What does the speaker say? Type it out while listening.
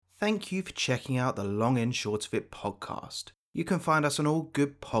Thank you for checking out the Long and Short of It podcast. You can find us on all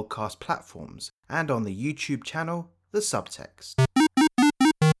good podcast platforms and on the YouTube channel, The Subtext.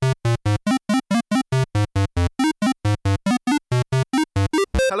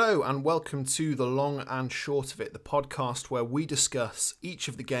 Hello and welcome to the Long and Short of It, the podcast where we discuss each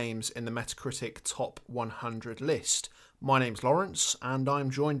of the games in the MetaCritic Top 100 list. My name's Lawrence and I'm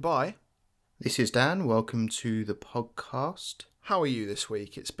joined by... This is Dan. Welcome to the podcast. How are you this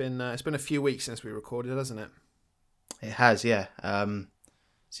week? It's been a few weeks since we recorded, hasn't it? It has, yeah.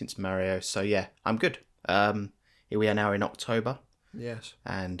 Since Mario. So yeah, I'm good. Here we are now in October. Yes.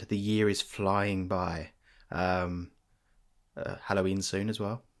 And the year is flying by. Halloween soon as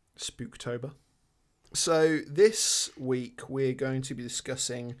well. Spooktober. So this week we're going to be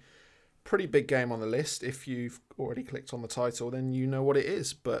discussing a pretty big game on the list. If you've already clicked on the title, then you know what it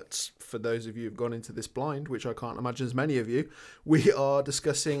is. But for those of you who've gone into this blind, which I can't imagine as many of you, we are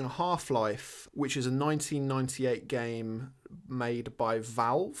discussing Half-Life, which is a 1998 game made by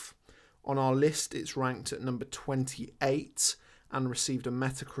Valve. On our list, it's ranked at number 28 and received a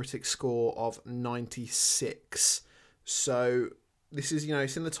Metacritic score of 96. So this is,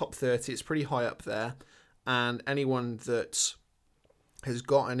 it's in the top 30. It's pretty high up there. And anyone that has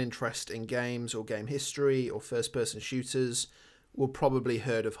got an interest in games or game history or first-person shooters will probably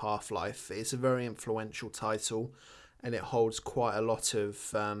heard of Half-Life. It's a very influential title and it holds quite a lot of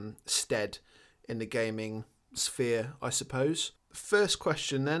stead in the gaming sphere, I suppose. First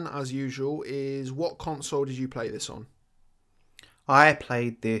question then, as usual, is what console did you play this on? I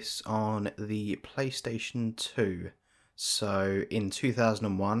played this on the PlayStation 2. So in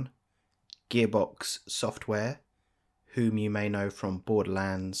 2001, Gearbox Software, whom you may know from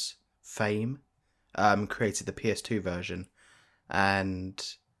Borderlands fame, created the PS2 version. And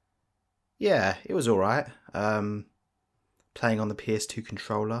yeah, it was alright. Playing on the PS2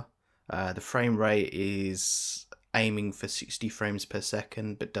 controller. The frame rate is aiming for 60 frames per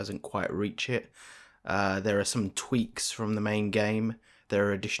second, but doesn't quite reach it. There are some tweaks from the main game. There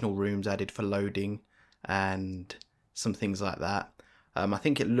are additional rooms added for loading and some things like that. I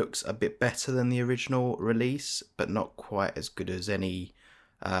think it looks a bit better than the original release, but not quite as good as any...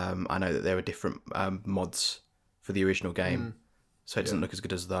 I know that there were different mods for the original game, so it doesn't look as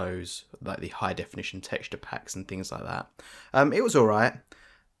good as those, like the high-definition texture packs and things like that. It was alright.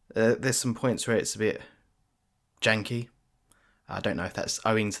 There's some points where it's a bit janky. I don't know if that's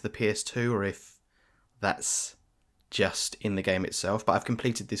owing to the PS2 or if that's just in the game itself, but I've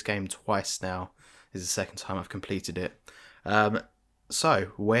completed this game twice now. This is the second time I've completed it. So,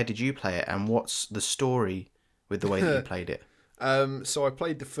 where did you play it, and what's the story with the way that you played it? So I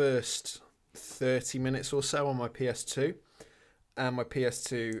played the first 30 minutes or so on my PS2, and my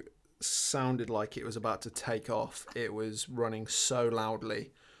PS2 sounded like it was about to take off. It was running so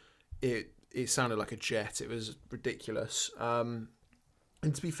loudly. It sounded like a jet. It was ridiculous. And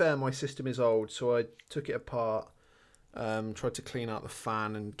to be fair, my system is old, so I took it apart, tried to clean out the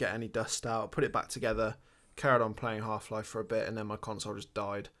fan and get any dust out, put it back together, carried on playing Half-Life for a bit, and then my console just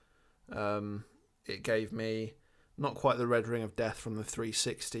died. It gave me not quite the red ring of death from the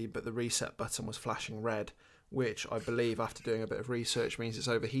 360, but the reset button was flashing red, which I believe, after doing a bit of research, means it's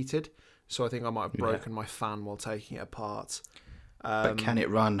overheated. So I think I might have broken my fan while taking it apart. But can it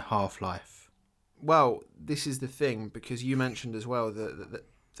run Half-Life? Well, this is the thing, because you mentioned as well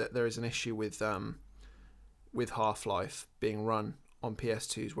that there is an issue with Half-Life being run on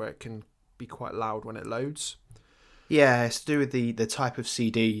PS2s where it can be quite loud when it loads. Yeah, it's to do with the type of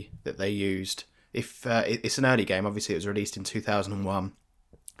CD that they used. If it's an early game, obviously it was released in 2001.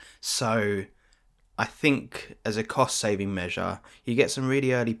 So I think as a cost-saving measure, you get some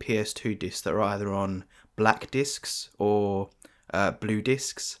really early PS2 discs that are either on black discs or blue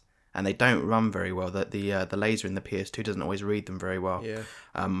discs, and they don't run very well. The laser in the PS2 doesn't always read them very well. Yeah.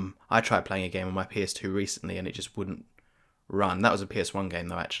 I tried playing a game on my PS2 recently, and it just wouldn't run. That was a PS1 game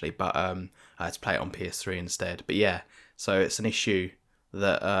though, actually, but I had to play it on PS3 instead. But yeah, so it's an issue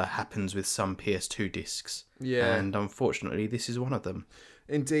that happens with some PS2 discs. Yeah. And unfortunately, this is one of them.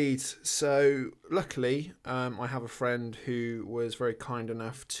 Indeed. So luckily, I have a friend who was very kind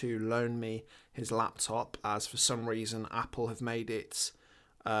enough to loan me his laptop, as for some reason Apple have made it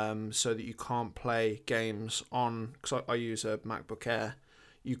so that you can't play games on, because I use a MacBook Air,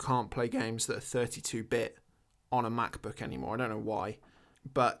 you can't play games that are 32-bit on a MacBook anymore. I don't know why.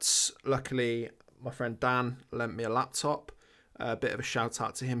 But luckily, my friend Dan lent me a laptop. A bit of a shout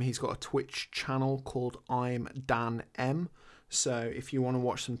out to him. He's got a Twitch channel called I'm Dan M. So if you want to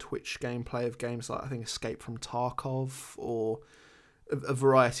watch some Twitch gameplay of games like, I think, Escape from Tarkov or a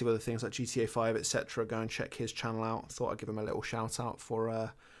variety of other things like GTA 5, etc., go and check his channel out. Thought I'd give him a little shout out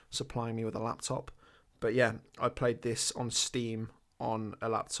for supplying me with a laptop. But yeah, I played this on Steam on a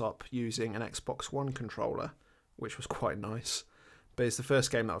laptop using an Xbox One controller, which was quite nice. But it's the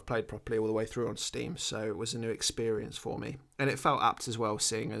first game that I've played properly all the way through on Steam, so it was a new experience for me. And it felt apt as well,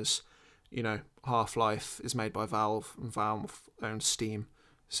 seeing as, Half-Life is made by Valve, and Valve owns Steam.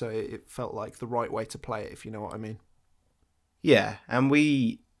 So it felt like the right way to play it, if you know what I mean. Yeah, and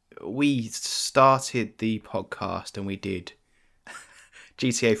we started the podcast and we did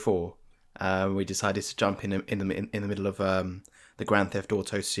GTA 4. We decided to jump in the middle of the Grand Theft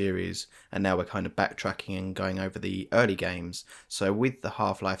Auto series, and now we're kind of backtracking and going over the early games. So with the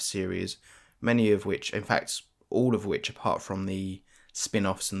Half-Life series, many of which, in fact, all of which, apart from the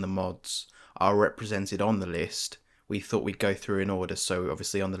spin-offs and the mods, are represented on the list, we thought we'd go through in order. So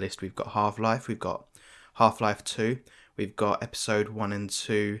obviously on the list we've got Half-Life, we've got Half-Life 2, we've got Episode 1 and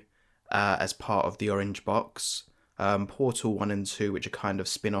 2 as part of the Orange Box, Portal 1 and 2, which are kind of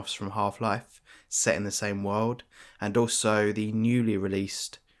spin-offs from Half-Life, set in the same world, and also the newly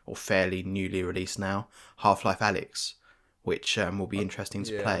released, or fairly newly released now, Half-Life Alyx, which will be interesting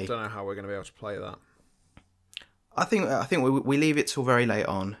to play. I don't know how we're going to be able to play that. I think we leave it till very late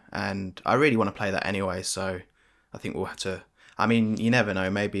on, and I really want to play that anyway, so I think we'll have to... I mean, you never know,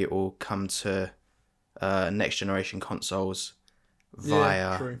 maybe it will come to next generation consoles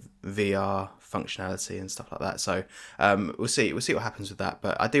via VR functionality and stuff like that. So we'll see what happens with that,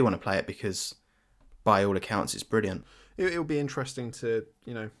 but I do want to play it because by all accounts it's brilliant. It'll be interesting to,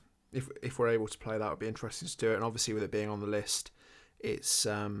 if we're able to play that, it would be interesting to do it. And obviously with it being on the list, it's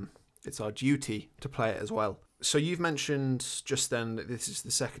our duty to play it as well. So you've mentioned just then that this is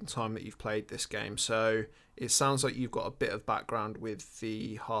the second time that you've played this game. So it sounds like you've got a bit of background with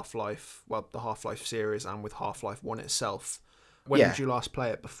the Half-Life series and with Half-Life 1 itself. When did you last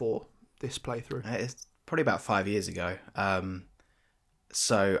play it before this playthrough? It's probably about 5 years ago.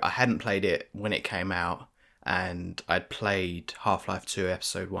 So I hadn't played it when it came out, and I'd played Half-Life 2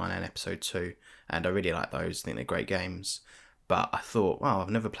 Episode 1 and Episode 2, and I really like those. I think they're great games. But I thought, well, I've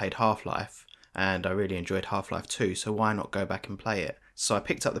never played Half-Life, and I really enjoyed Half-Life 2, so why not go back and play it? So I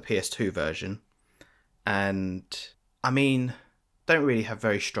picked up the PS2 version, and I mean, don't really have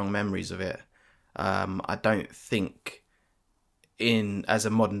very strong memories of it. I don't think, as a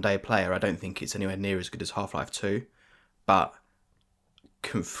modern day player, I don't think it's anywhere near as good as Half-Life 2, but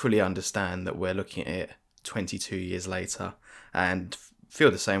can fully understand that we're looking at it 22 years later and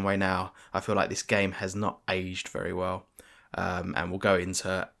feel the same way now. I feel like this game has not aged very well, and we'll go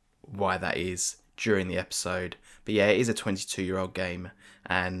into why that is during the episode. But yeah, it is a 22-year-old game,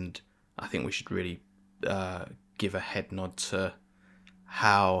 and I think we should really give a head nod to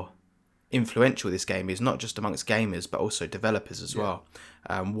how influential this game is, not just amongst gamers but also developers as well.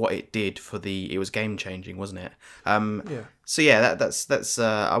 What it did it was game changing, wasn't it? So yeah, that's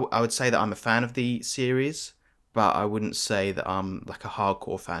I would say that I'm a fan of the series, but I wouldn't say that I'm like a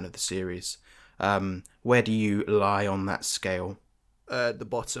hardcore fan of the series. Where do you lie on that scale? At the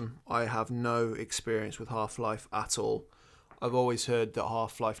bottom. I have no experience with Half-Life at all. I've always heard that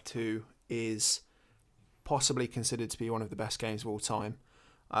Half-Life 2 is possibly considered to be one of the best games of all time.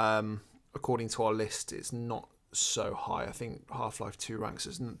 According to our list, it's not so high. I think Half-Life 2 ranks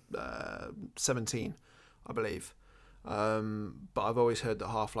as 17, I believe. But I've always heard that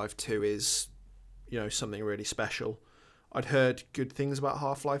Half-Life 2 is, something really special. I'd heard good things about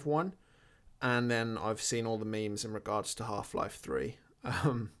Half-Life 1, and then I've seen all the memes in regards to Half-Life 3,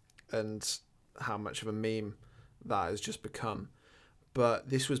 and how much of a meme that has just become. But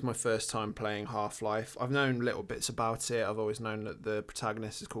this was my first time playing Half-Life. I've known little bits about it. I've always known that the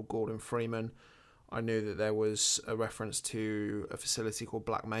protagonist is called Gordon Freeman. I knew that there was a reference to a facility called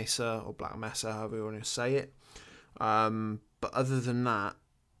Black Mesa, or Black Mesa, however you want to say it. But other than that,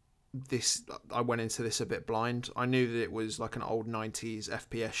 I went into this a bit blind. I knew that it was like an old 90s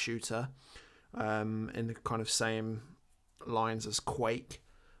FPS shooter, in the kind of same lines as Quake.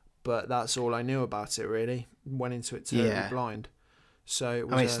 But that's all I knew about it, really. Went into it totally blind. So it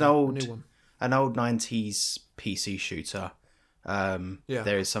was it's new one. An old 90s PC shooter.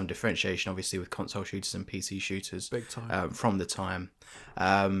 There is some differentiation, obviously, with console shooters and PC shooters. Big time. From the time.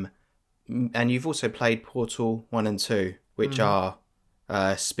 And you've also played Portal 1 and 2, which are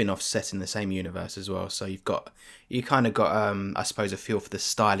spin-offs set in the same universe as well. So you kind of got, I suppose, a feel for the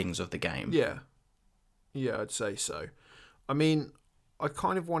stylings of the game. Yeah, I'd say so. I mean, I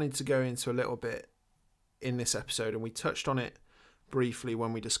kind of wanted to go into a little bit in this episode, and we touched on it briefly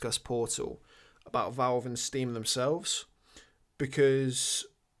when we discussed Portal, about Valve and Steam themselves, because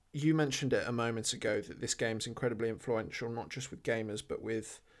you mentioned it a moment ago that this game's incredibly influential, not just with gamers but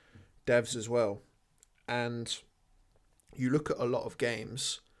with devs as well. And you look at a lot of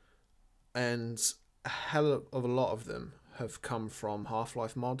games and a hell of a lot of them have come from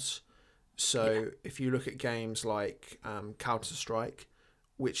Half-Life mods. Yeah. So if you look at games like Counter-Strike,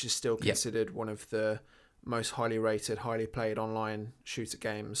 which is still Yep. considered one of the most highly rated, highly played online shooter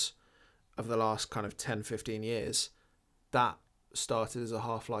games of the last kind of 10, 15 years, that started as a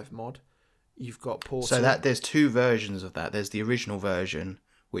Half-Life mod. You've got So Portal. that there's two versions of that. There's the original version,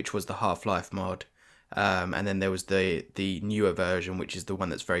 which was the Half-Life mod, and then there was the newer version, which is the one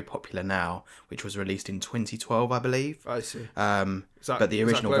that's very popular now, which was released in 2012, I believe. I see. Um, Is that but the is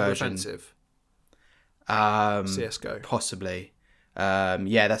that original Global version, Offensive? um, CS:GO. possibly,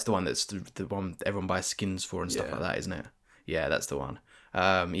 yeah, that's the one that's the one everyone buys skins for and stuff Yeah. like that, isn't it? Yeah, that's the one.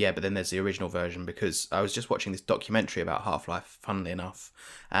 Yeah, but then there's the original version because I was just watching this documentary about Half-Life, funnily enough,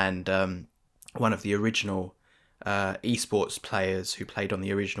 and one of the original esports players who played on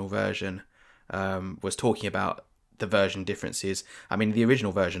the original version was talking about the version differences. I mean, the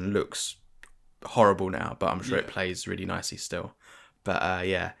original version looks horrible now, but I'm sure it Yeah. plays really nicely still. But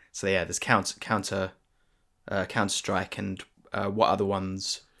yeah, so yeah, there's Counter Strike, and what other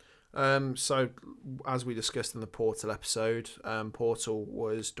ones? So, as we discussed in the Portal episode, Portal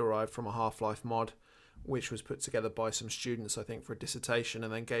was derived from a Half-Life mod, which was put together by some students, I think, for a dissertation,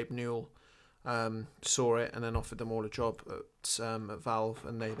 and then Gabe Newell saw it and then offered them all a job at Valve,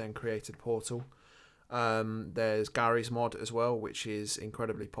 and they then created Portal. There's Gary's mod as well, which is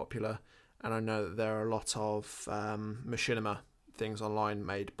incredibly popular, and I know that there are a lot of machinima things online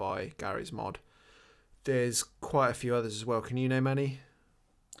made by Gary's mod. There's quite a few others as well. Can you name any?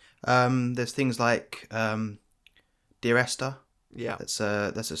 There's things like Dear Esther. Yeah. That's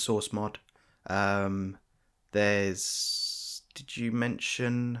a source mod. Um, there's Did you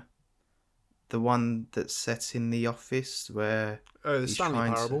mention the one that's set in the office where Oh, the he's Stanley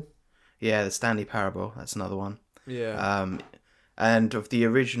trying Parable. to? Yeah, the Stanley Parable. That's another one. Yeah. And of the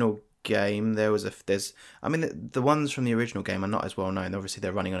original game, there's I mean the ones from the original game are not as well known. Obviously,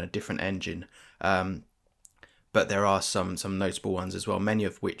 they're running on a different engine. But there are some notable ones as well. Many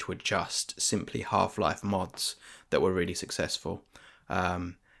of which were just simply Half-Life mods that were really successful.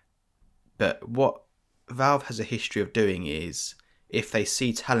 But what Valve has a history of doing is, if they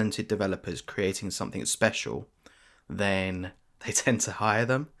see talented developers creating something special, then they tend to hire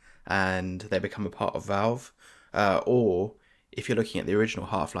them and they become a part of Valve. Or if you're looking at the original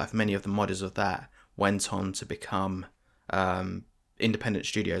Half-Life, many of the modders of that went on to become independent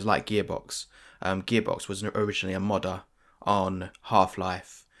studios like Gearbox. Gearbox was originally a modder on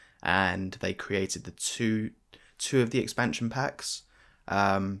Half-Life, and they created the two of the expansion packs.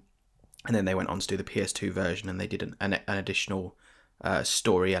 And then they went on to do the PS2 version, and they did an additional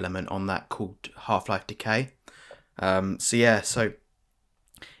story element on that called Half-Life Decay. So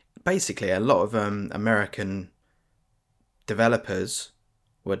basically, a lot of American developers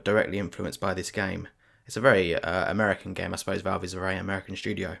were directly influenced by this game. It's a very American game. I suppose Valve is a very American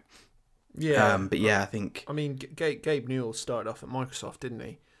studio. Yeah. But yeah, I think I mean, Gabe Newell started off at Microsoft, didn't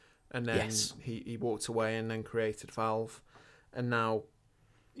he? And then yes. he walked away and then created Valve. And now,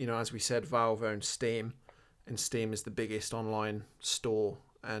 as we said, Valve owns Steam, and Steam is the biggest online store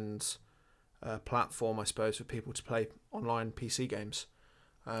and platform, I suppose, for people to play online PC games.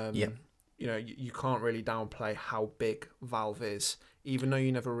 Yep. You can't really downplay how big Valve is, even though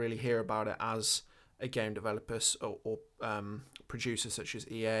you never really hear about it as a game developer or producers such as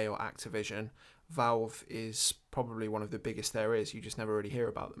EA or Activision. Valve is probably one of the biggest there is. You just never really hear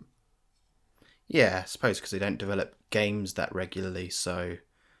about them. Yeah, I suppose because they don't develop games that regularly, so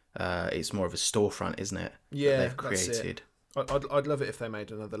it's more of a storefront, isn't it? Yeah, that they've that's it. created. I'd love it if they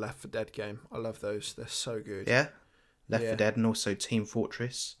made another Left 4 Dead game. I love those. They're so good. Yeah, Left 4 Yeah. Dead and also Team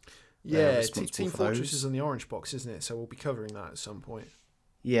Fortress. Yeah, responsible Team for Fortress those. is on the orange box, isn't it? So we'll be covering that at some point.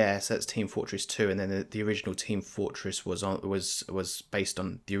 Yeah, so that's Team Fortress 2, and then the original Team Fortress was based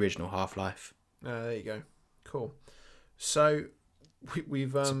on the original Half-Life. There you go. Cool. So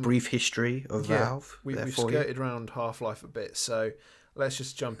we've It's a brief history of Valve. we've for you. skirted around Half-Life a bit. So let's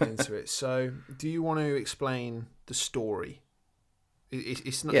just jump into it. So do you want to explain the story?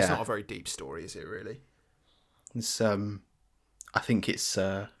 It's not a very deep story, is it? Really? It's I think it's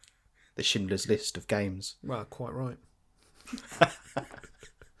the Schindler's List of games. Well, quite right.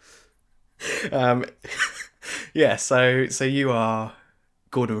 Yeah, so you are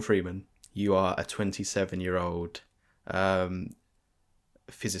Gordon Freeman. You are a 27-year-old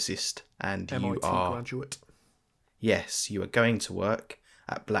physicist, and MIT you are graduate. yes, you are going to work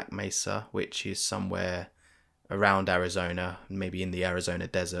at Black Mesa, which is somewhere around Arizona, maybe in the Arizona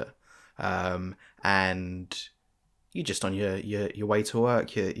desert, and you're just on your way to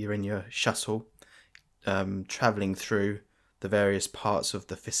work. You're in your shuttle, traveling through the various parts of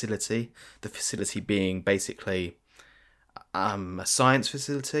the facility. The facility being basically a science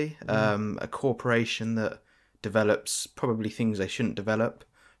facility, a corporation that develops probably things they shouldn't develop.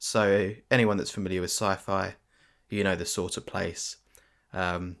 So anyone that's familiar with sci-fi, you know the sort of place.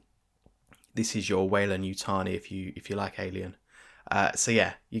 This is your Weyland Yutani if you like Alien. So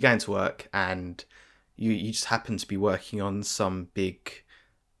yeah, you go into work and you just happen to be working on some big,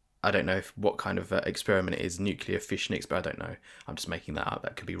 I don't know what kind of experiment it is, nuclear fission experiment, I don't know. I'm just making that up,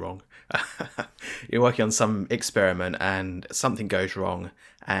 that could be wrong. You're working on some experiment and something goes wrong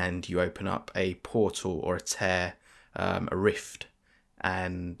and you open up a portal or a tear, a rift,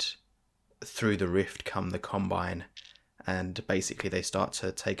 and through the rift come the Combine, and basically they start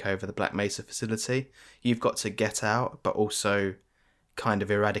to take over the Black Mesa facility. You've got to get out, but also kind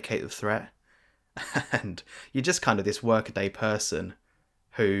of eradicate the threat. And you're just kind of this workaday person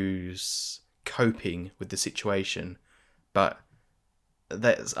who's coping with the situation, but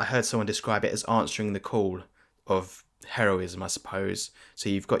I heard someone describe it as answering the call of heroism, I suppose. So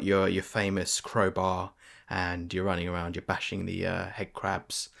you've got your famous crowbar, and you're running around, you're bashing the head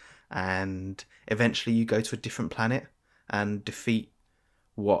crabs, and eventually you go to a different planet and defeat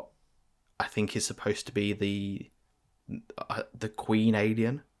what I think is supposed to be the queen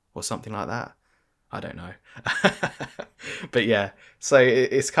alien or something like that. I don't know. But yeah, so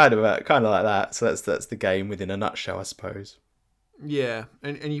it's kind of like that. So that's the game within a nutshell, I suppose. Yeah,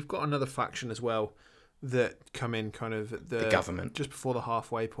 and you've got another faction as well that come in kind of at The government. just before the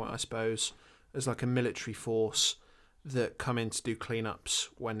halfway point, I suppose. There's like a military force that come in to do cleanups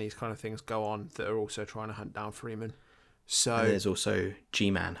when these kind of things go on, that are also trying to hunt down Freeman. So And there's also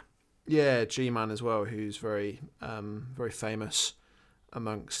G-Man. yeah, G-Man as well, who's very very famous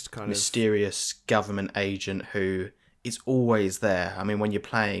amongst kind Mysterious government agent who is always there. I mean, when you're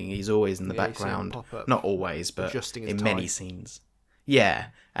playing, he's always in the Yeah, you see him background. pop up, Not always, but adjusting his in tie. many scenes. Yeah,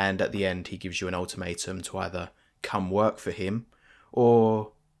 and at the end, he gives you an ultimatum to either come work for him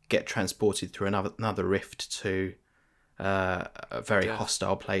or get transported through another rift to a very Death.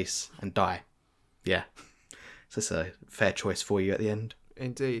 hostile place and die. Yeah, so it's a fair choice for you at the end.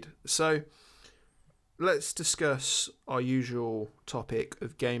 Indeed. So let's discuss our usual topic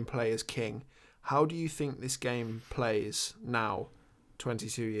of gameplay as king. How do you think this game plays now,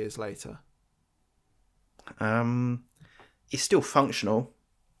 22 years later? It's still functional.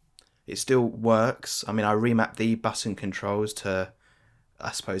 It still works. I mean, I remapped the button controls to,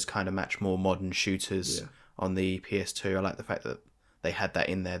 I suppose, kind of match more modern shooters on the PS2. I like the fact that they had that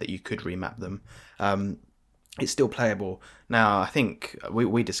in there, that you could remap them. It's still playable. Now, I think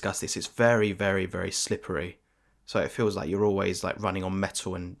we discussed this. It's very, very, very slippery. So it feels like you're always like running on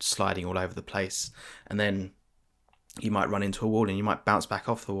metal and sliding all over the place. And then you might run into a wall and you might bounce back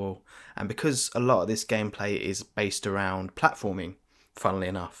off the wall. And because a lot of this gameplay is based around platforming, funnily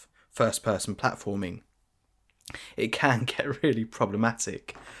enough, first-person platforming, it can get really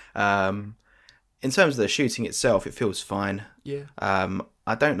problematic. In terms of the shooting itself, it feels fine. Yeah.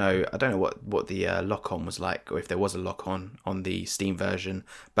 I don't know what the lock-on was like, or if there was a lock-on on the Steam version,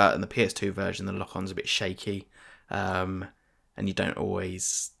 but in the PS2 version, the lock-on's a bit shaky, and you don't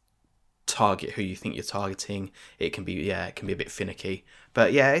always target who you think you're targeting. It can be a bit finicky,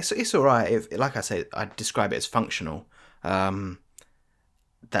 but yeah, it's all right. Like I said, I describe it as functional.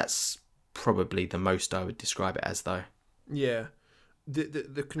 That's probably the most I would describe it as, though. Yeah.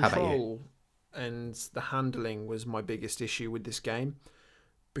 The How about you? control and the handling was my biggest issue with this game,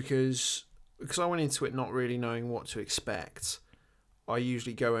 because I went into it not really knowing what to expect. I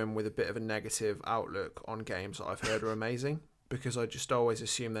usually go in with a bit of a negative outlook on games that I've heard are amazing, because I just always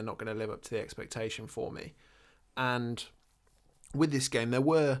assume they're not going to live up to the expectation for me. And with this game, there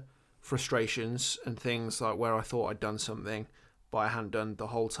were frustrations and things like where I thought I'd done something, but I hadn't done the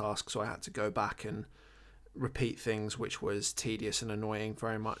whole task, so I had to go back and repeat things, which was tedious and annoying,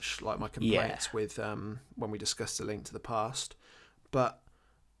 very much like my complaints with when we discussed A Link to the Past. But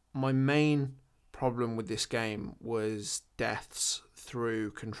my main problem with this game was deaths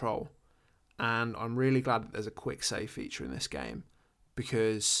through control, and I'm really glad that there's a quick save feature in this game,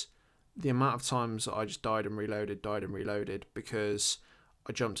 because the amount of times that I just died and reloaded because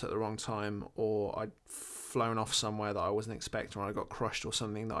I jumped at the wrong time, or I'd flown off somewhere that I wasn't expecting, or I got crushed or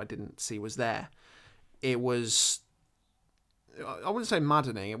something that I didn't see was there. It was, I wouldn't say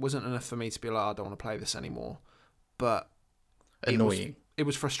maddening. It wasn't enough for me to be like, I don't want to play this anymore. But Annoying. It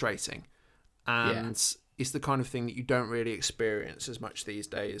was frustrating. And it's the kind of thing that you don't really experience as much these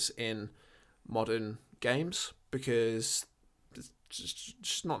days in modern games, because it's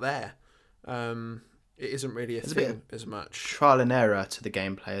just not there. It isn't really a thing as much. Trial and error to the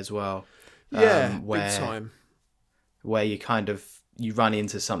gameplay as well. Yeah, where big time. where you run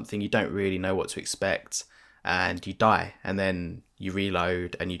into something, you don't really know what to expect, and you die, and then you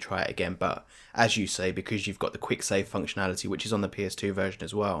reload and you try it again. But as you say, because you've got the quick save functionality, which is on the PS2 version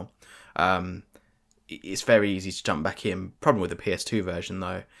as well, it's very easy to jump back in. Problem with the PS2 version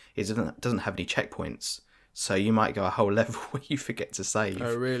though is it doesn't have any checkpoints, so you might go a whole level where you forget to save.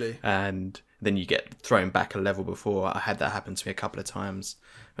 Oh, really? And then you get thrown back a level before. I had that happen to me a couple of times.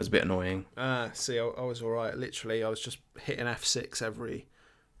 It was a bit annoying. See, I was all right. Literally, I was just hitting F6 every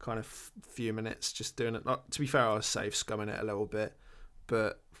kind of few minutes, just doing it. To be fair, I was safe scumming it a little bit,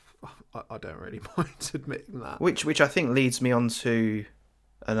 but I don't really mind admitting that. Which I think leads me on to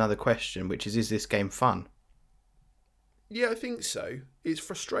another question, which is this game fun? Yeah, I think so. It's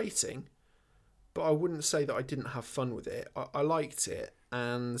frustrating, but I wouldn't say that I didn't have fun with it. I liked it,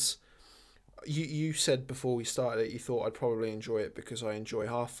 and you said before we started it you thought I'd probably enjoy it because I enjoy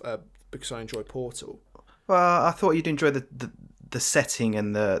Portal. Well, I thought you'd enjoy the setting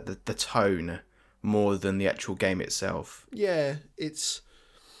and the tone more than the actual game itself. Yeah, it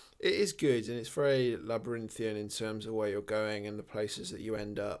is good, and it's very labyrinthian in terms of where you're going and the places that you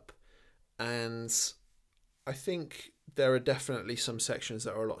end up. And I think there are definitely some sections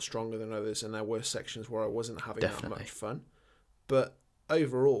that are a lot stronger than others, and there were sections where I wasn't having that much fun. But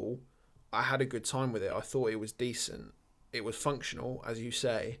overall, I had a good time with it. I thought it was decent. It was functional, as you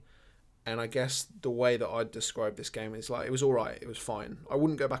say. And I guess the way that I'd describe this game is like, it was all right. It was fine. I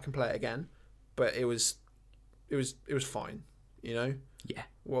wouldn't go back and play it again, but it was fine. You know? Yeah.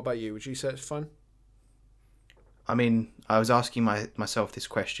 What about you? Would you say it's fun? I mean, I was asking myself this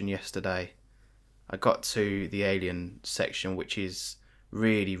question yesterday. I got to the Alien section, which is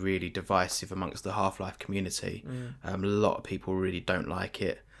really, really divisive amongst the Half-Life community. A lot of people really don't like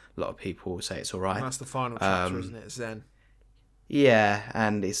it. A lot of people say it's all right. And that's the final chapter, isn't it? Zen. Yeah,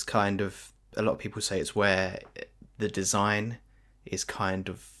 and it's kind of, a lot of people say it's where the design is kind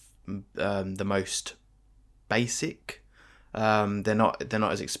of the most basic. They're not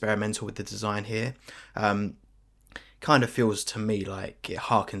as experimental with the design here. Kind of feels to me like it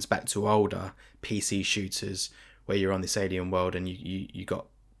harkens back to older PC shooters where you're on this alien world and you got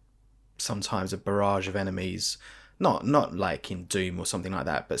sometimes a barrage of enemies. Not like in Doom or something like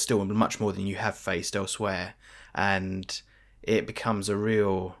that, but still much more than you have faced elsewhere. And it becomes a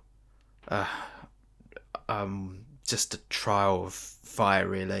real just a trial of fire,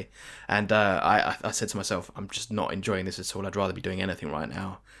 really. And I said to myself, I'm just not enjoying this at all. I'd rather be doing anything right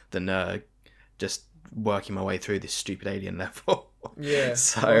now than just working my way through this stupid alien level. Yeah.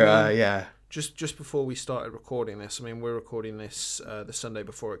 So yeah. Just before we started recording this, I mean, we're recording this the Sunday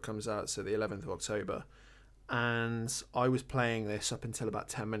before it comes out, so the 11th of October. And I was playing this up until about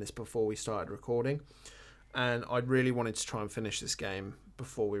 10 minutes before we started recording. And I really wanted to try and finish this game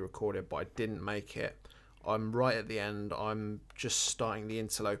before we recorded, but I didn't make it. I'm right at the end. I'm just starting the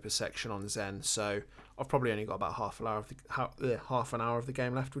interloper section on Zen, so I've probably only got about half an hour of the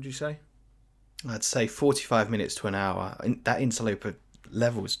game left. Would you say? I'd say 45 minutes to an hour. That interloper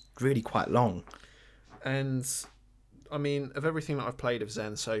level is really quite long. And I mean, of everything that I've played of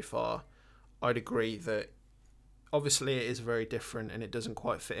Zen so far, I'd agree that obviously it is very different and it doesn't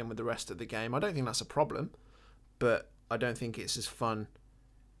quite fit in with the rest of the game. I don't think that's a problem, but I don't think it's as fun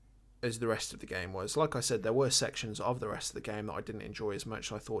as the rest of the game was. Like I said, there were sections of the rest of the game that I didn't enjoy as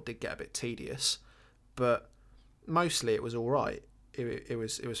much. I thought did get a bit tedious, but mostly it was all right. It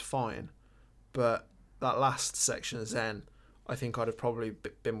was fine. But that last section of Zen, I think I'd have probably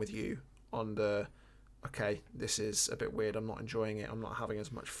been with you on the, okay, this is a bit weird. I'm not enjoying it. I'm not having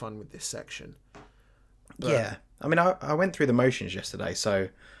as much fun with this section. But yeah. I mean, I went through the motions yesterday. So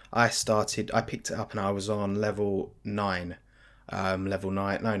I picked it up and I was on level 9.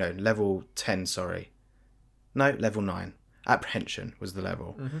 Level 10, sorry. No, level 9. Apprehension was the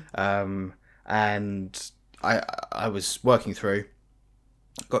level. Mm-hmm. And I was working through,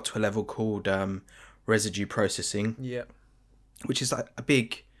 got to a level called residue processing. Yeah. Which is like a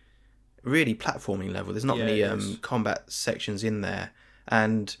big, really platforming level. There's not many combat sections in there.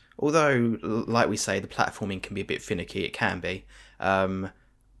 And although, like we say, the platforming can be a bit finicky, it can be.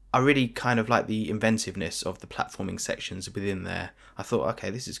 I really kind of like the inventiveness of the platforming sections within there. I thought, okay,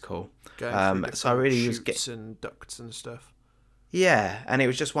 this is cool. So I really was getting and ducts and stuff. Yeah, and it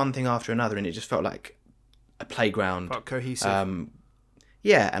was just one thing after another, and it just felt like a playground. Felt cohesive.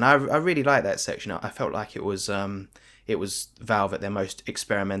 Yeah, and I really liked that section. I felt like it was Valve at their most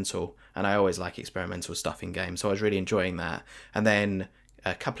experimental, and I always like experimental stuff in games, so I was really enjoying that. And then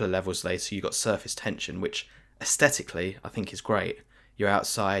a couple of levels later, you got surface tension, which aesthetically I think is great. You're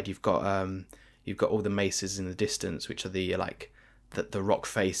outside, you've got all the maces in the distance, which are the the rock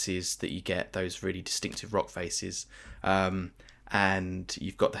faces that you get, those really distinctive rock faces, and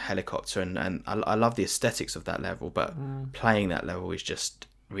you've got the helicopter, and I love the aesthetics of that level, but playing that level is just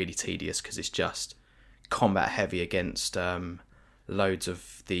really tedious because it's just combat heavy against loads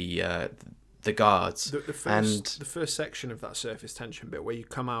of the guards. The first section of that surface tension bit where you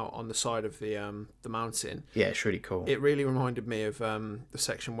come out on the side of the mountain. Yeah, it's really cool. It really reminded me of the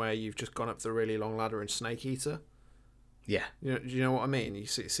section where you've just gone up the really long ladder in Snake Eater. Yeah. Do you know what I mean? You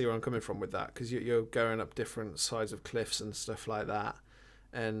see where I'm coming from with that? Because you're going up different sides of cliffs and stuff like that.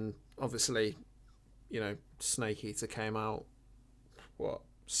 And obviously, Snake Eater came out,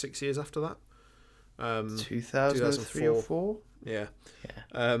 6 years after that? 2003 or 4? Yeah.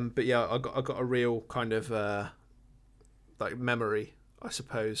 But yeah, I got a real kind of memory, I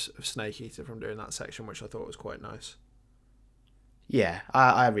suppose, of Snake Eater from doing that section, which I thought was quite nice. Yeah,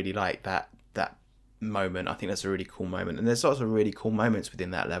 I really like that moment. I think that's a really cool moment, and there's lots of really cool moments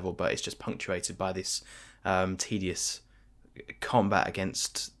within that level, but it's just punctuated by this tedious combat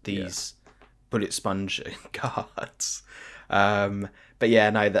against these bullet sponge guards. But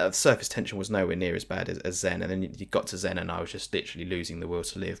yeah, no, the surface tension was nowhere near as bad as Zen, and then you got to Zen and I was just literally losing the will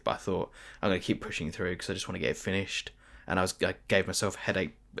to live, but I thought I'm going to keep pushing through because I just want to get it finished, and I gave myself a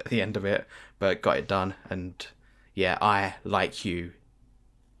headache at the end of it, but got it done. And yeah, I, like you,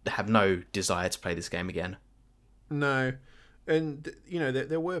 have no desire to play this game again. No, and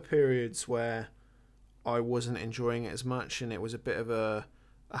there were periods where I wasn't enjoying it as much, and it was a bit of a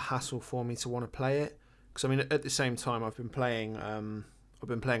hassle for me to want to play it. Because at the same time, I've been playing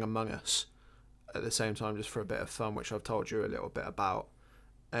Among Us at the same time, just for a bit of fun, which I've told you a little bit about,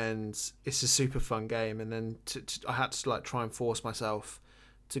 and it's a super fun game. And then I had to try and force myself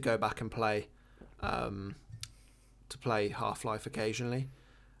to go back and play Half-Life occasionally.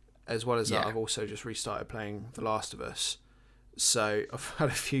 As well as that, I've also just restarted playing The Last of Us. So I've had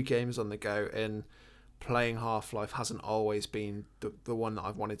a few games on the go, and playing Half-Life hasn't always been the one that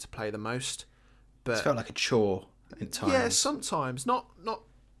I've wanted to play the most. But it's felt like a chore at times. Yeah, sometimes. Not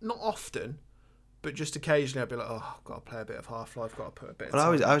often, but just occasionally I'd be like, oh, I've got to play a bit of Half-Life, got to put a bit of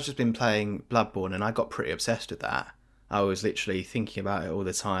time. I was just been playing Bloodborne, and I got pretty obsessed with that. I was literally thinking about it all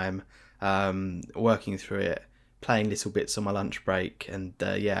the time, working through it, playing little bits on my lunch break, and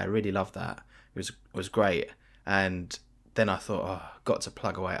I really loved that. It was great. And then I thought, I've got to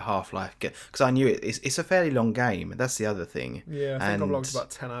plug away at Half-Life, because I knew it's a fairly long game. That's the other thing. Yeah, I think I've logged about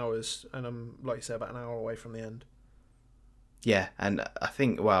 10 hours, and I'm, like you say, about an hour away from the end. Yeah, and I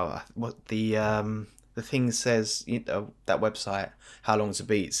think, what the thing says, that website, How Long to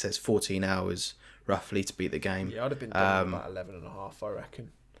Beat, says 14 hours roughly to beat the game. Yeah, I'd have been done in about 11 and a half, I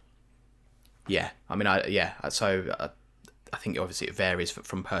reckon. Yeah, so I think obviously it varies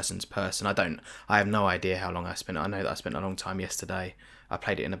from person to person. I have no idea how long I spent. I know that I spent a long time yesterday. I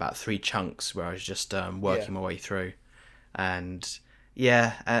played it in about 3 chunks where I was just working my way through, and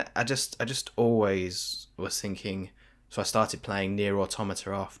I just always was thinking. So I started playing Nier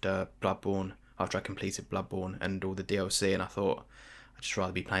Automata after I completed Bloodborne and all the DLC, and I thought I'd just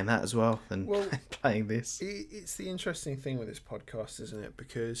rather be playing that as well than playing this. It's the interesting thing with this podcast, isn't it?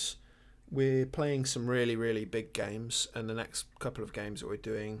 Because we're playing some really, really big games, and the next couple of games that we're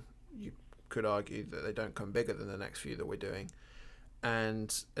doing, you could argue that they don't come bigger than the next few that we're doing.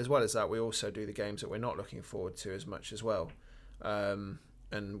 And as well as that, we also do the games that we're not looking forward to as much as well. And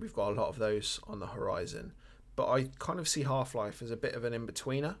we've got a lot of those on the horizon. But I kind of see Half-Life as a bit of an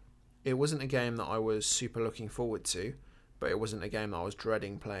in-betweener. It wasn't a game that I was super looking forward to, but it wasn't a game that I was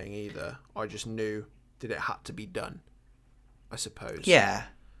dreading playing either. I just knew that it had to be done, I suppose. Yeah.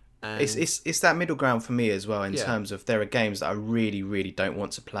 It's that middle ground for me as well, in terms of there are games that I really, really don't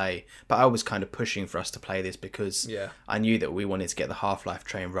want to play, but I was kind of pushing for us to play this because I knew that we wanted to get the Half-Life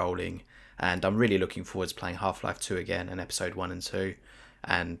train rolling, and I'm really looking forward to playing Half-Life 2 again, and episode 1 and 2,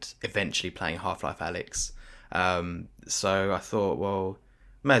 and eventually playing Half-Life Alyx. So I thought, well,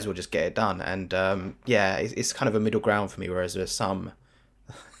 may as well just get it done, and it's kind of a middle ground for me, whereas there's some,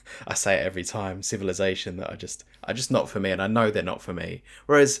 I say it every time, Civilization that are just not for me, and I know they're not for me.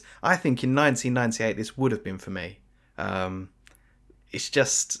 Whereas I think in 1998 this would have been for me. It's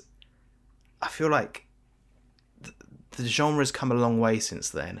just, I feel like the genre's come a long way since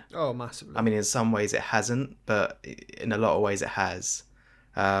then. Oh, massively. I mean, in some ways it hasn't, but in a lot of ways it has.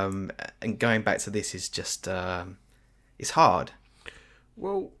 And going back to this is just, it's hard.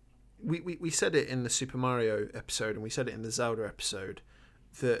 Well, we said it in the Super Mario episode, and we said it in the Zelda episode,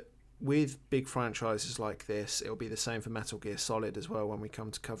 that with big franchises like this, it'll be the same for Metal Gear Solid as well when we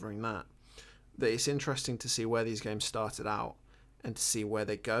come to covering that. That it's interesting to see where these games started out and to see where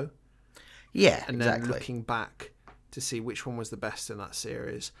they go. Yeah, and exactly. then looking back to see which one was the best in that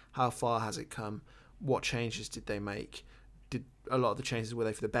series, how far has it come, what changes did they make, did a lot of the changes, were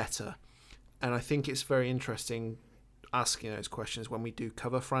they for the better? And I think it's very interesting asking those questions when we do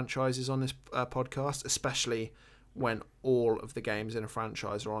cover franchises on this podcast, especially when all of the games in a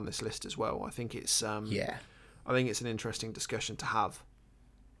franchise are on this list as well. I think it's I think it's an interesting discussion to have.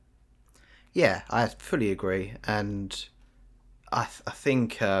 Yeah, I fully agree, and I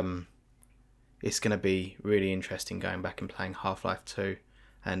think it's going to be really interesting going back and playing Half-Life 2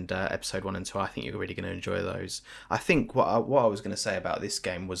 and Episode 1 and 2. I think you're really going to enjoy those. I think what I was going to say about this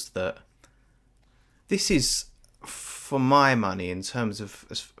game was that this is, for my money, in terms of,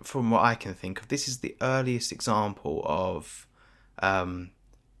 from what I can think of, this is the earliest example of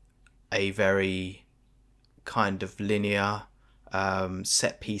a very kind of linear,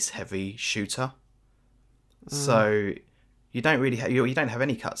 set piece heavy shooter. So you don't really you don't have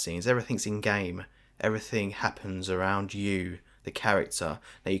any cutscenes. Everything's in game. Everything happens around you, the character.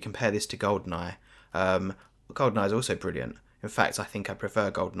 Now you compare this to GoldenEye. GoldenEye is also brilliant. In fact, I think I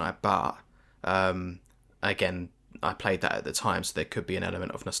prefer GoldenEye, but again, I played that at the time, so there could be an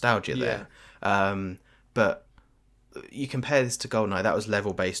element of nostalgia there. But you compare this to GoldenEye, that was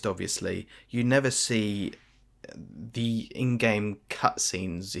level based, obviously. You never see the in-game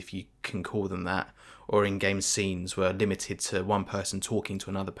cutscenes, if you can call them that, or in-game scenes were limited to one person talking to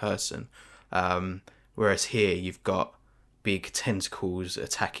another person. Whereas here, you've got big tentacles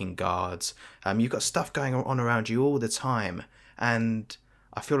attacking guards. You've got stuff going on around you all the time, and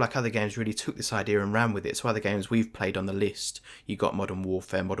I feel like other games really took this idea and ran with it. So other games we've played on the list, you got Modern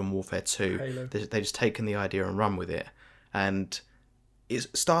Warfare 2. Halo. They just taken the idea and run with it. And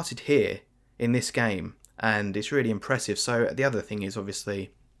it started here in this game, and it's really impressive. So the other thing is,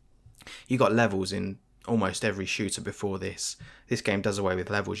 obviously, you got levels in almost every shooter before this. This game does away with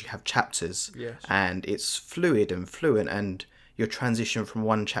levels. You have chapters, Yes. and it's fluid and fluent, and your transition from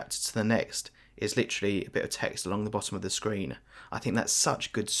one chapter to the next is literally a bit of text along the bottom of the screen. I think that's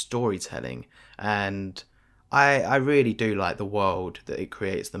such good storytelling, and I really do like the world that it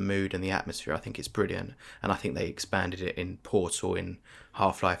creates, the mood and the atmosphere. I think it's brilliant, and I think they expanded it in Portal, in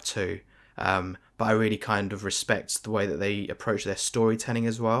Half-Life 2. But I really kind of respect the way that they approach their storytelling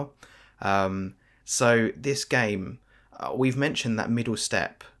as well. So this game, we've mentioned that middle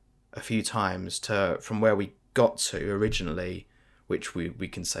step a few times from where we got to originally, which we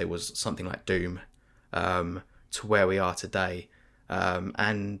can say was something like Doom, to where we are today.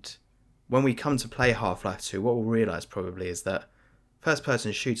 And when we come to play Half-Life 2, what we'll realise probably is that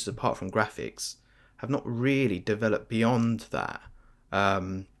first-person shooters, apart from graphics, have not really developed beyond that.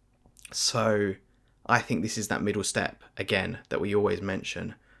 So I think this is that middle step, again, that we always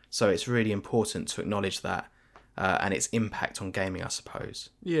mention. So it's really important to acknowledge that and its impact on gaming, I suppose.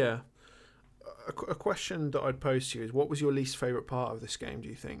 Yeah. A question that I'd pose to you is, what was your least favourite part of this game, do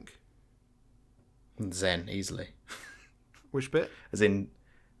you think? Zen, easily. Which bit? As in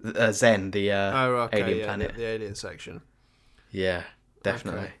Zen, the alien planet. The alien section. Yeah,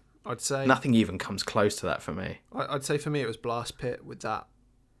 definitely. Okay. I'd say nothing even comes close to that for me. I'd say for me it was Blast Pit with that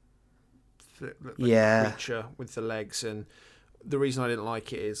creature with the legs, and the reason I didn't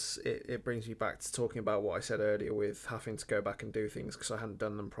like it is it brings me back to talking about what I said earlier with having to go back and do things because I hadn't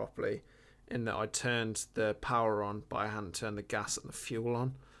done them properly, in that I turned the power on but I hadn't turned the gas and the fuel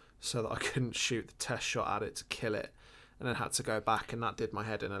on, so that I couldn't shoot the test shot at it to kill it, and then had to go back, and that did my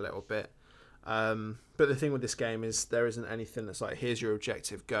head in a little bit. But the thing with this game is there isn't anything that's like, here's your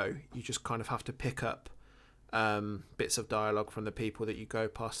objective, go. You just kind of have to pick up bits of dialogue from the people that you go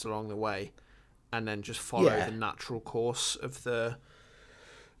past along the way, and then just follow the natural course of the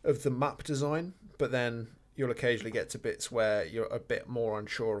map design. But then you'll occasionally get to bits where you're a bit more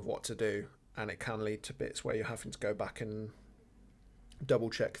unsure of what to do, and it can lead to bits where you're having to go back and double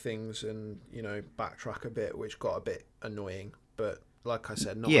check things and, you know, backtrack a bit, which got a bit annoying. But like I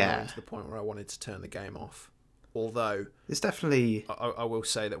said, not annoying to the point where I wanted to turn the game off. Although it's definitely, I will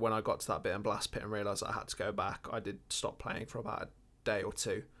say that when I got to that bit in Blast Pit and realised I had to go back, I did stop playing for about a day or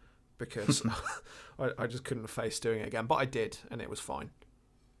two, because I just couldn't face doing it again. But I did, and it was fine.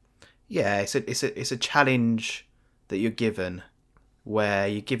 Yeah, it's a challenge that you're given, where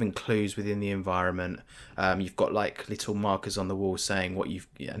you're given clues within the environment. You've got like little markers on the wall saying what you've,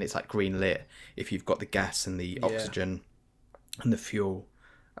 and it's like green lit if you've got the gas and the oxygen and the fuel.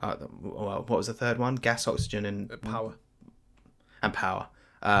 What was the third one? Gas, oxygen, and power. And power.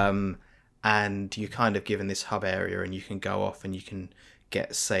 And you're kind of given this hub area, and you can go off and you can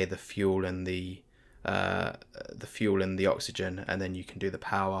get, say, the fuel and the oxygen, and then you can do the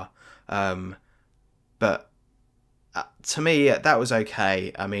power. But To me, that was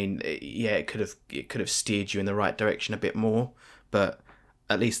okay. I mean, it could have steered you in the right direction a bit more, but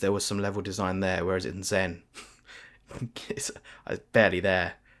at least there was some level design there. Whereas in Zen, it's barely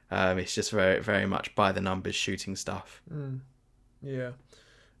there. It's just very very much by the numbers shooting stuff. Yeah,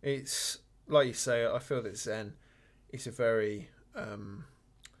 it's like you say. I feel that Zen is a very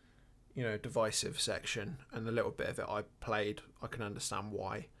divisive section, and the little bit of it I played, I can understand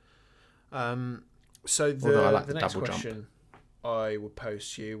why. So Although I like the the next double jump. question I would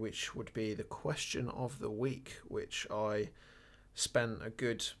pose to you, which would be the question of the week, which I spent a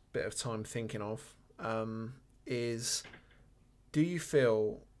good bit of time thinking of, is do you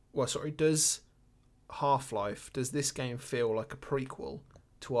feel does Half-Life, does this game feel like a prequel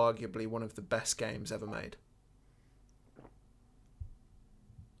to arguably one of the best games ever made?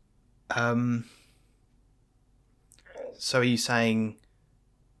 So are you saying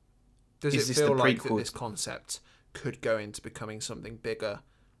Does is it this the feel like that prequel? this concept could go into becoming something bigger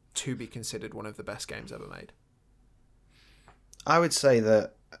to be considered one of the best games ever made? I would say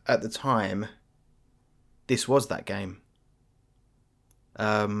that at the time, this was that game.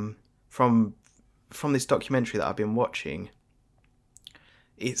 From this documentary that I've been watching,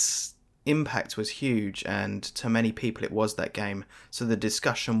 its impact was huge, and to many people, it was that game. So the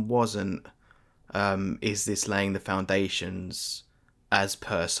discussion wasn't, is this laying the foundations as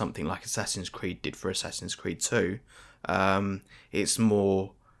per something like Assassin's Creed did for Assassin's Creed 2? It's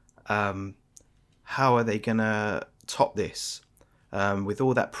more, how are they going to top this with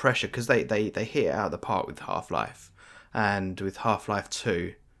all that pressure? Because they hit it out of the park with Half-Life. And with Half-Life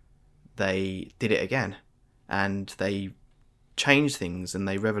 2, they did it again. And they changed things and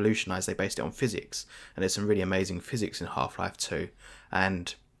they revolutionized. They based it on physics. And there's some really amazing physics in Half-Life 2.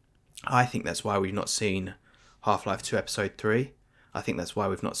 And I think that's why we've not seen Half-Life 2 Episode 3. I think that's why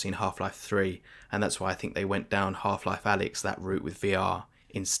we've not seen Half-Life 3. And that's why I think they went down Half-Life Alyx, that route with VR,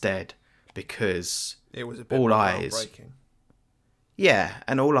 instead. Because it was a bit all more eyes... groundbreaking. Yeah,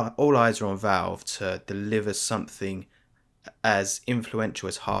 and all eyes are on Valve to deliver something as influential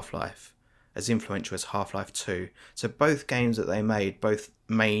as Half-Life, as influential as Half-Life 2. So both games that they made, both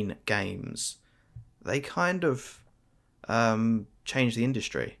main games, they kind of changed the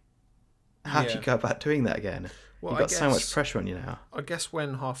industry. How do you go about doing that again? Well, You've got so much pressure on you now. I guess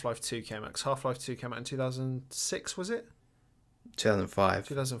when Half-Life 2 came out, because Half-Life 2 came out in 2006, was it? 2005.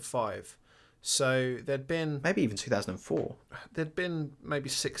 2005. So there'd been... Maybe even 2004. There'd been maybe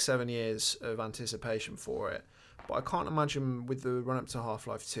 6-7 years of anticipation for it. But I can't imagine with the run-up to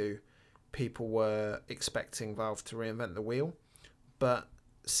Half-Life 2, people were expecting Valve to reinvent the wheel. But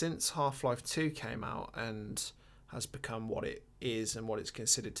since Half-Life 2 came out and has become what it is and what it's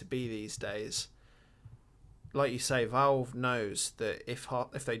considered to be these days, like you say, Valve knows that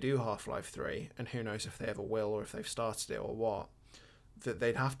if they do Half-Life 3, and who knows if they ever will or if they've started it or what, that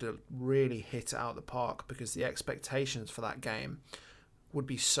they'd have to really hit it out of the park, because the expectations for that game would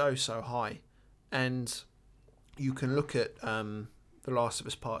be so high. And you can look at The Last of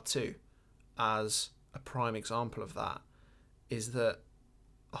Us Part 2 as a prime example of that, is that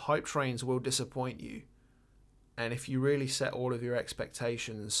hype trains will disappoint you. And if you really set all of your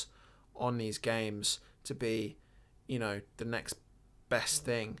expectations on these games to be, the next best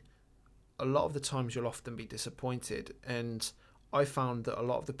thing, a lot of the times you'll often be disappointed. And I found that a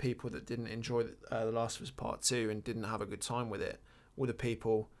lot of the people that didn't enjoy The Last of Us Part 2 and didn't have a good time with it were the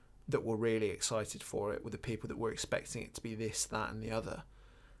people that were really excited for it, were the people that were expecting it to be this, that and the other.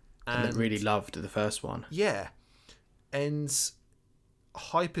 And that really loved the first one. Yeah. And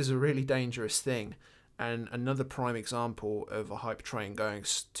hype is a really dangerous thing. And another prime example of a hype train going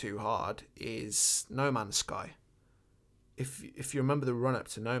too hard is No Man's Sky. If you remember the run-up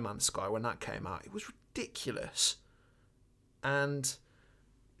to No Man's Sky when that came out, it was ridiculous. And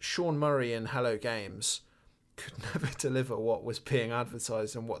Sean Murray and Hello Games could never deliver what was being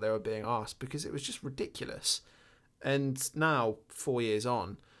advertised and what they were being asked, because it was just ridiculous. And now, 4 years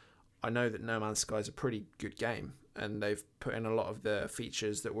on, I know that No Man's Sky is a pretty good game, and they've put in a lot of the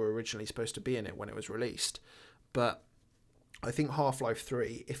features that were originally supposed to be in it when it was released. But I think Half-Life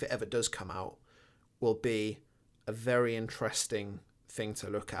 3, if it ever does come out, will be a very interesting thing to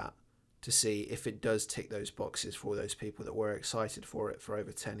look at, to see if it does tick those boxes for those people that were excited for it for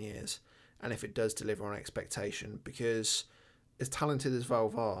over 10 years, and if it does deliver on expectation. Because as talented as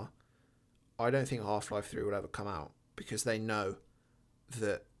Valve are, I don't think Half-Life 3 will ever come out, because they know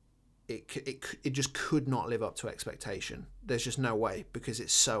that it just could not live up to expectation. There's just no way, because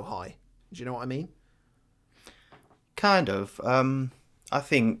it's so high. Do you know what I mean? Kind of. I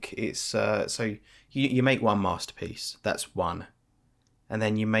think it's so you make one masterpiece. That's one, and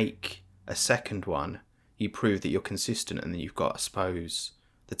then you make a second one. you prove that you're consistent, and then you've got, I suppose,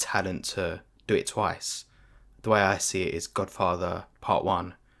 the talent to do it twice. The way I see it is Godfather Part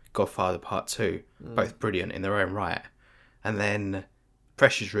 1, Godfather Part 2, both brilliant in their own right. And then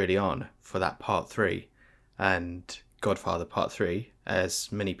pressure's really on for that Part 3. And Godfather Part 3,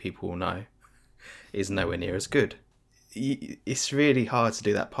 as many people will know, is nowhere near as good. It's really hard to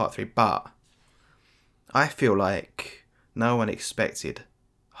do that Part 3, but I feel like no one expected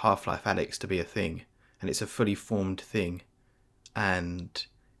Half-Life Alyx to be a thing, and it's a fully formed thing, and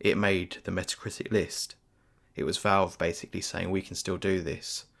it made the Metacritic list. It was Valve basically saying we can still do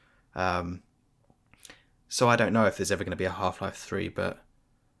this. So I don't know if there's ever going to be a Half-Life 3, but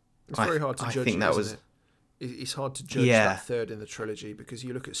it's very hard to judge. think that was. It's hard to judge that third in the trilogy, because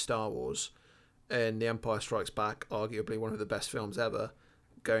you look at Star Wars and The Empire Strikes Back, arguably one of the best films ever,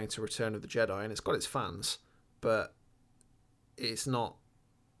 going to Return of the Jedi, and it's got its fans, but it's not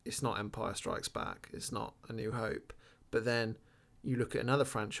Empire Strikes Back, it's not A New Hope. But then you look at another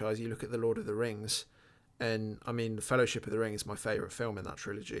franchise, you look at The Lord of the Rings, and I mean, The Fellowship of the Ring is my favourite film in that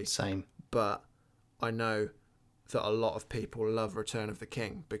trilogy. Same. But I know that a lot of people love Return of the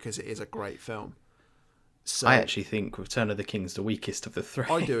King because it is a great film. So I actually think Return of the King is the weakest of the three.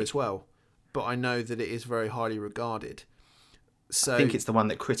 I do as well, but I know that it is very highly regarded. So I think it's the one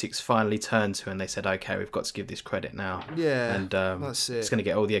that critics finally turned to, and they said, "Okay, we've got to give this credit now." Yeah, and that's it. It's going to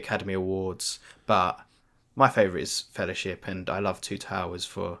get all the Academy Awards. But my favourite is Fellowship, and I love Two Towers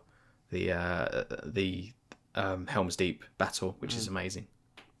for the Helm's Deep battle, which is amazing.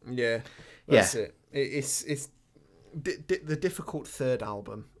 Yeah, that's it. It's the difficult third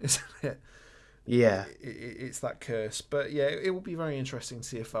album, isn't it? Yeah, it's that curse. But yeah, it will be very interesting to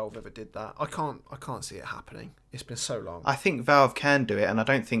see if Valve ever did that. I can't see it happening. It's been so long. I think Valve can do it, and I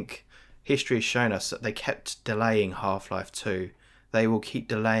don't think history has shown us that they kept delaying Half-Life 2. They will keep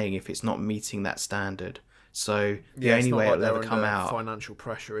delaying if it's not meeting that standard. So the only way it'll ever come out, financial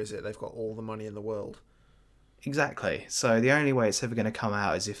pressure, is it? They've got all the money in the world. Exactly. So the only way it's ever going to come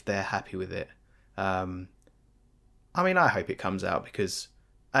out is if they're happy with it. I mean, I hope it comes out, because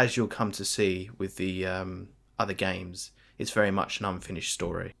as you'll come to see with the other games, it's very much an unfinished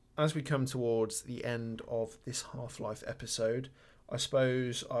story. As we come towards the end of this Half-Life episode, I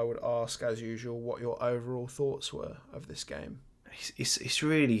suppose I would ask, as usual, what your overall thoughts were of this game. It's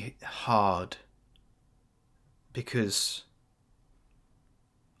really hard, because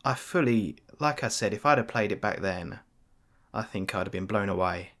like I said, if I'd have played it back then, I think I'd have been blown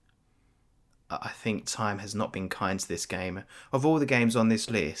away. I think time has not been kind to this game. Of all the games on this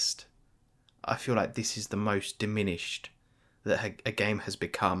list, I feel like this is the most diminished that a game has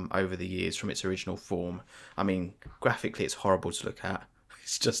become over the years from its original form. I mean, graphically it's horrible to look at.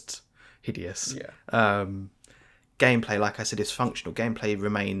 It's just hideous. Yeah. Gameplay, like I said, is functional. Gameplay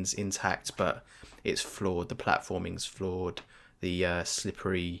remains intact, but it's flawed. The platforming's flawed. The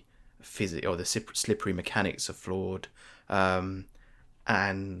slippery physics, or the slippery mechanics are flawed. And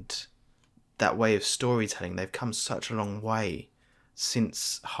that way of storytelling, they've come such a long way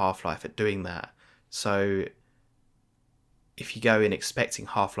since Half-Life at doing that. So if you go in expecting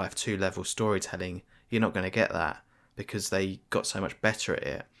Half-Life 2 level storytelling, you're not going to get that, because they got so much better at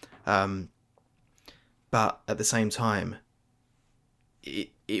it. But at the same time,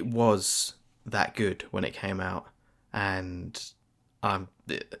 it was that good when it came out, and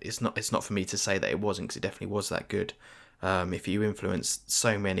it's not for me to say that it wasn't, because it definitely was that good. If you influenced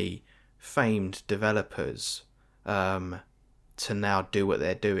so many famed developers to now do what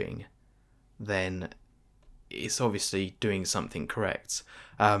they're doing, then it's obviously doing something correct.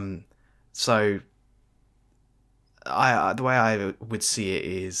 So the way I would see it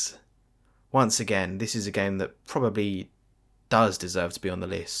is, once again, this is a game that probably does deserve to be on the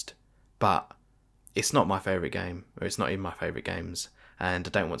list, but it's not my favourite game, or it's not in my favourite games, and I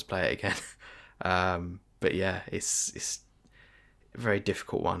don't want to play it again. But yeah, it's a very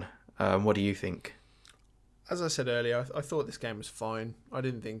difficult one. What do you think? As I said earlier, I thought this game was fine. I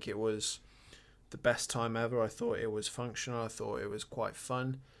didn't think it was the best time ever. I thought it was functional. I thought it was quite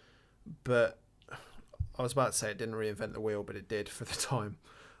fun. But I was about to say it didn't reinvent the wheel, but it did for the time.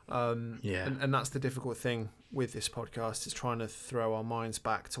 Yeah. And that's the difficult thing with this podcast, is trying to throw our minds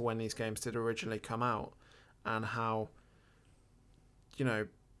back to when these games did originally come out, and how,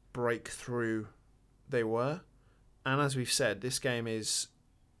 breakthrough they were. And as we've said, this game is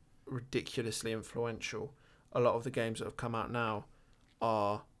ridiculously influential. A lot of the games that have come out now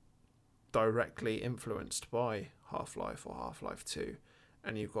are directly influenced by Half-Life or Half-Life 2.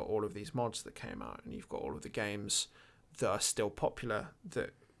 And you've got all of these mods that came out, and you've got all of the games that are still popular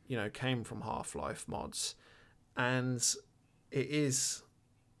that, came from Half-Life mods. And it is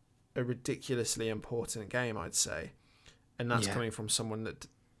a ridiculously important game, I'd say. And that's Yeah. coming from someone that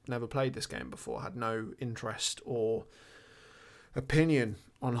never played this game before, had no interest or opinion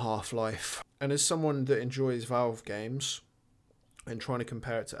on Half-Life. And as someone that enjoys Valve games and trying to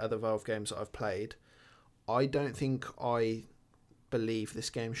compare it to other Valve games that I've played, I don't think I believe this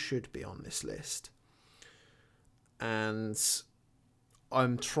game should be on this list. And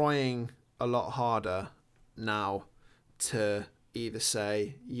I'm trying a lot harder now to either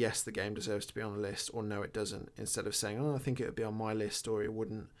say, yes, the game deserves to be on the list, or no, it doesn't, instead of saying, oh, I think it would be on my list or it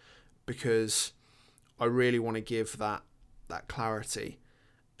wouldn't, because I really want to give that clarity.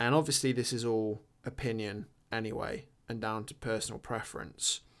 And obviously this is all opinion anyway and down to personal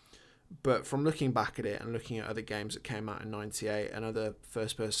preference. But from looking back at it and looking at other games that came out in 98 and other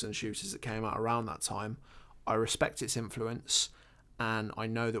first-person shooters that came out around that time, I respect its influence, and I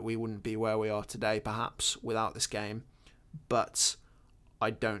know that we wouldn't be where we are today, perhaps, without this game. But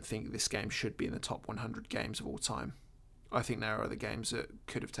I don't think this game should be in the top 100 games of all time. I think there are other games that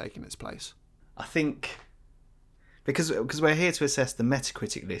could have taken its place. I think because we're here to assess the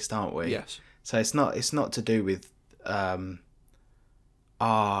Metacritic list, aren't we? Yes. So it's not to do with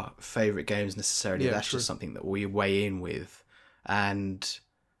our favourite games necessarily. Yeah, That's true. just something that we weigh in with. And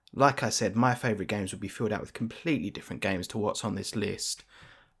like I said, my favourite games would be filled out with completely different games to what's on this list.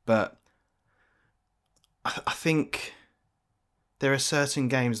 But I think there are certain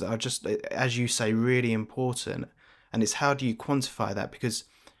games that are just, as you say, really important. And it's how do you quantify that? Because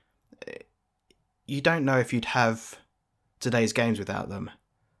you don't know if you'd have today's games without them.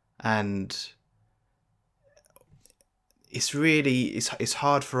 And it's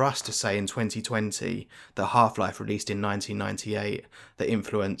hard for us to say in 2020 that Half-Life released in 1998 that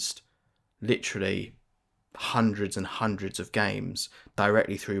influenced literally hundreds and hundreds of games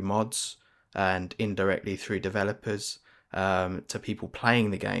directly through mods and indirectly through developers to people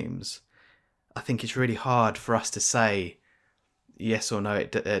playing the games. I think it's really hard for us to say yes or no.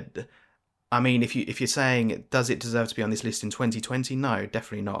 I mean, if you're saying, does it deserve to be on this list in 2020? No,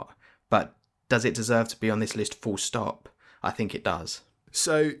 definitely not. But does it deserve to be on this list full stop? I think it does.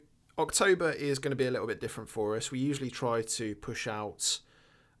 So October is going to be a little bit different for us. We usually try to push out,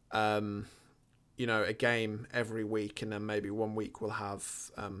 a game every week, and then maybe 1 week we'll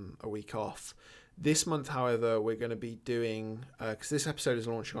have a week off. This month, however, we're going to be doing, because this episode is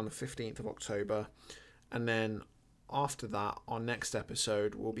launching on the 15th of October, and then after that, our next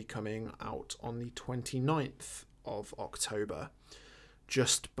episode will be coming out on the 29th of October,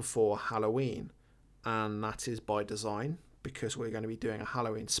 just before Halloween. And that is by design, because we're going to be doing a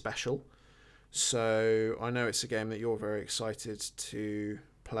Halloween special. So I know it's a game that you're very excited to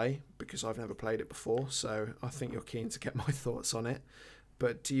play, because I've never played it before, so I think you're keen to get my thoughts on it.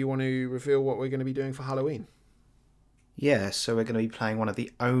 But do you want to reveal what we're going to be doing for Halloween? Yeah, so we're going to be playing one of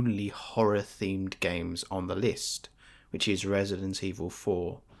the only horror-themed games on the list, which is Resident Evil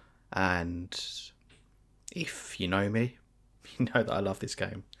 4. And if you know me, you know that I love this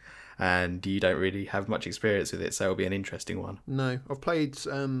game. And you don't really have much experience with it, so it'll be an interesting one. No, I've played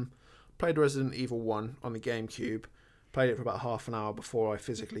Resident Evil 1 on the GameCube. Played it for about half an hour before I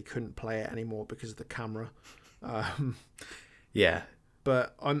physically couldn't play it anymore because of the camera. Yeah.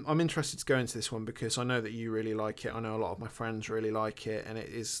 But I'm interested to go into this one because I know that you really like it. I know a lot of my friends really like it, and it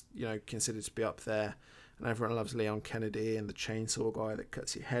is, considered to be up there. And everyone loves Leon Kennedy and the chainsaw guy that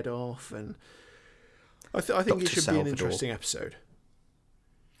cuts your head off. And I think Dr. it should be Salvador. an interesting episode.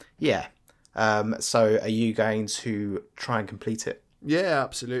 Yeah. So are you going to try and complete it? Yeah,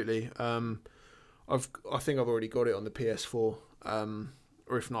 absolutely. I think I've already got it on the PS4,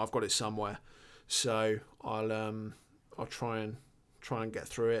 or if not, I've got it somewhere. So I'll try and get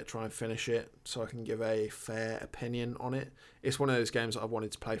through it, try and finish it, so I can give a fair opinion on it. It's one of those games that I've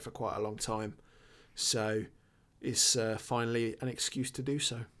wanted to play for quite a long time, so it's finally an excuse to do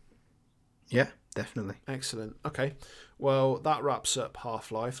so. Yeah, definitely. Excellent. Okay, well, that wraps up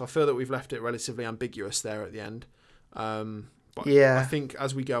Half-Life. I feel that we've left it relatively ambiguous there at the end. But Yeah. I think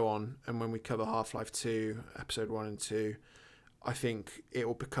as we go on, and when we cover Half-Life 2, Episode 1 and 2, I think it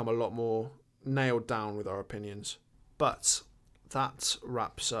will become a lot more nailed down with our opinions. But that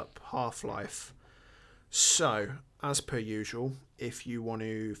wraps up Half-Life. So, as per usual, if you want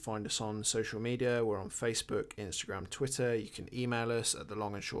to find us on social media, we're on Facebook, Instagram, Twitter. You can email us at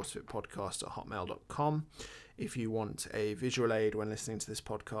thelongandshortofitpodcast@hotmail.com. If you want a visual aid when listening to this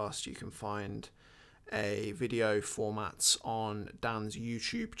podcast, you can find a video format on Dan's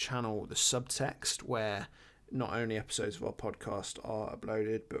YouTube channel, The Subtext, where not only episodes of our podcast are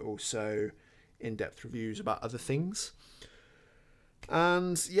uploaded, but also in-depth reviews about other things.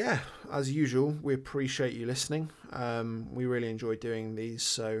 And yeah, as usual, we appreciate you listening. We really enjoy doing these,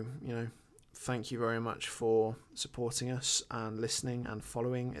 so thank you very much for supporting us and listening and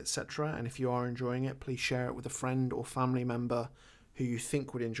following, etc. And if you are enjoying it, please share it with a friend or family member who you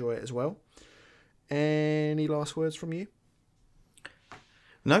think would enjoy it as well. Any last words from you?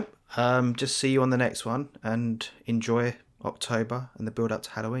 Nope. Just see you on the next one and enjoy October and the build up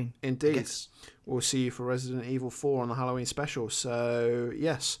to Halloween. Indeed. We'll see you for Resident Evil 4 on the Halloween special. So,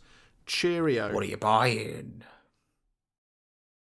 yes, cheerio. What are you buying?